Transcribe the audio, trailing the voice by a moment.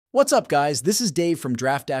What's up, guys? This is Dave from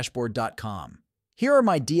DraftDashboard.com. Here are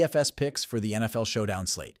my DFS picks for the NFL Showdown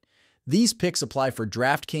slate. These picks apply for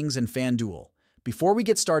DraftKings and FanDuel. Before we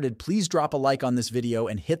get started, please drop a like on this video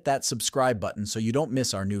and hit that subscribe button so you don't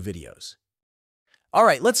miss our new videos. All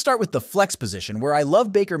right, let's start with the flex position, where I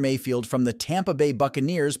love Baker Mayfield from the Tampa Bay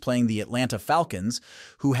Buccaneers playing the Atlanta Falcons,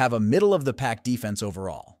 who have a middle-of-the-pack defense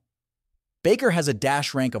overall. Baker has a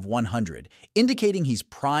dash rank of 100, indicating he's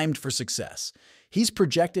primed for success. He's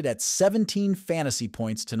projected at 17 fantasy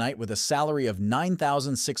points tonight with a salary of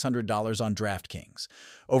 $9,600 on DraftKings.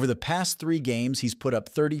 Over the past 3 games, he's put up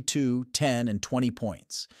 32, 10, and 20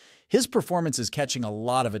 points. His performance is catching a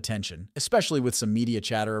lot of attention, especially with some media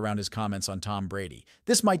chatter around his comments on Tom Brady.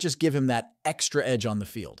 This might just give him that extra edge on the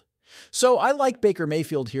field. So I like Baker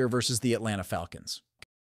Mayfield here versus the Atlanta Falcons.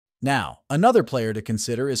 Now, another player to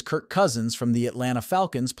consider is Kirk Cousins from the Atlanta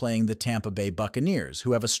Falcons playing the Tampa Bay Buccaneers,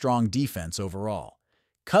 who have a strong defense overall.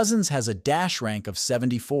 Cousins has a dash rank of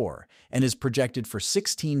 74 and is projected for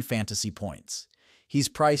 16 fantasy points. He's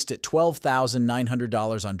priced at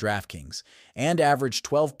 $12,900 on DraftKings and averaged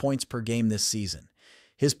 12 points per game this season.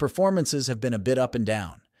 His performances have been a bit up and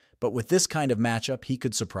down, but with this kind of matchup, he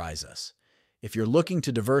could surprise us. If you're looking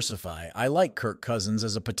to diversify, I like Kirk Cousins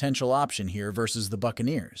as a potential option here versus the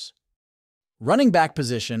Buccaneers. Running back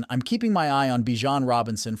position, I'm keeping my eye on Bijan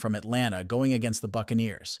Robinson from Atlanta going against the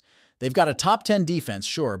Buccaneers. They've got a top 10 defense,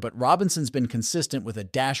 sure, but Robinson's been consistent with a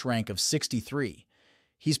dash rank of 63.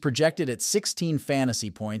 He's projected at 16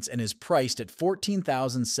 fantasy points and is priced at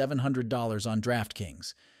 $14,700 on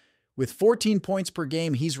DraftKings. With 14 points per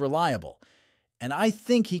game, he's reliable, and I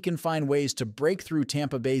think he can find ways to break through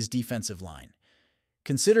Tampa Bay's defensive line.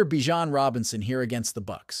 Consider Bijan Robinson here against the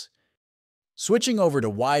Bucs. Switching over to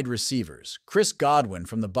wide receivers, Chris Godwin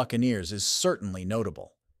from the Buccaneers is certainly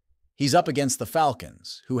notable. He's up against the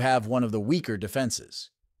Falcons, who have one of the weaker defenses.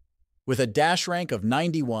 With a dash rank of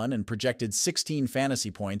 91 and projected 16 fantasy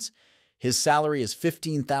points, his salary is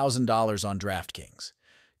 $15,000 on DraftKings.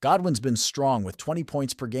 Godwin's been strong with 20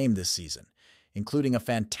 points per game this season, including a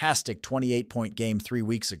fantastic 28-point game 3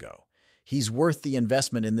 weeks ago. He's worth the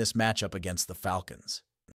investment in this matchup against the Falcons.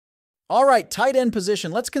 All right, tight end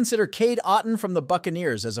position. Let's consider Cade Otton from the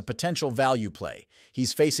Buccaneers as a potential value play.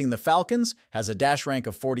 He's facing the Falcons, has a dash rank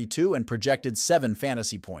of 42, and projected 7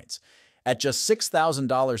 fantasy points. At just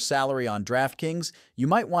 $6,000 salary on DraftKings, you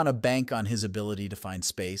might want to bank on his ability to find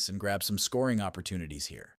space and grab some scoring opportunities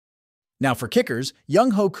here. Now for kickers,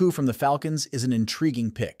 Younghoe Koo from the Falcons is an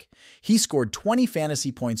intriguing pick. He scored 20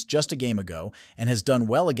 fantasy points just a game ago and has done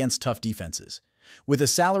well against tough defenses. With a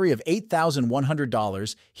salary of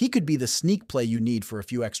 $8,100, he could be the sneak play you need for a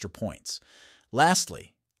few extra points.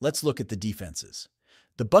 Lastly, let's look at the defenses.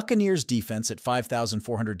 The Buccaneers' defense at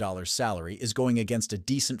 $5,400 salary is going against a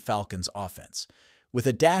decent Falcons offense. With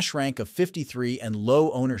a dash rank of 53 and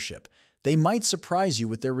low ownership, they might surprise you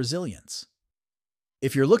with their resilience.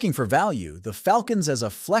 If you're looking for value, the Falcons as a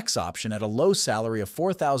flex option at a low salary of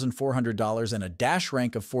 $4,400 and a dash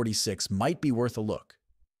rank of 46 might be worth a look.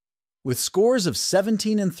 With scores of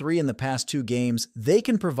 17 and 3 in the past 2 games, they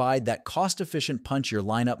can provide that cost-efficient punch your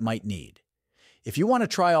lineup might need. If you want to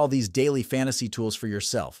try all these daily fantasy tools for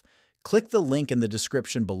yourself, click the link in the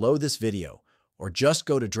description below this video or just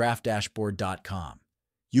go to DraftDashboard.com.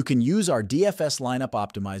 You can use our DFS lineup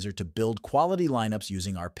optimizer to build quality lineups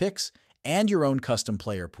using our picks and your own custom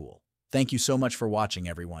player pool. Thank you so much for watching,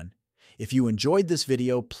 everyone. If you enjoyed this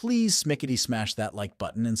video, please smash that like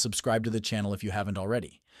button and subscribe to the channel if you haven't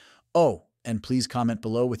already. Oh, and please comment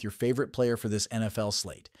below with your favorite player for this NFL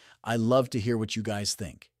slate. I love to hear what you guys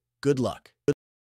think. Good luck.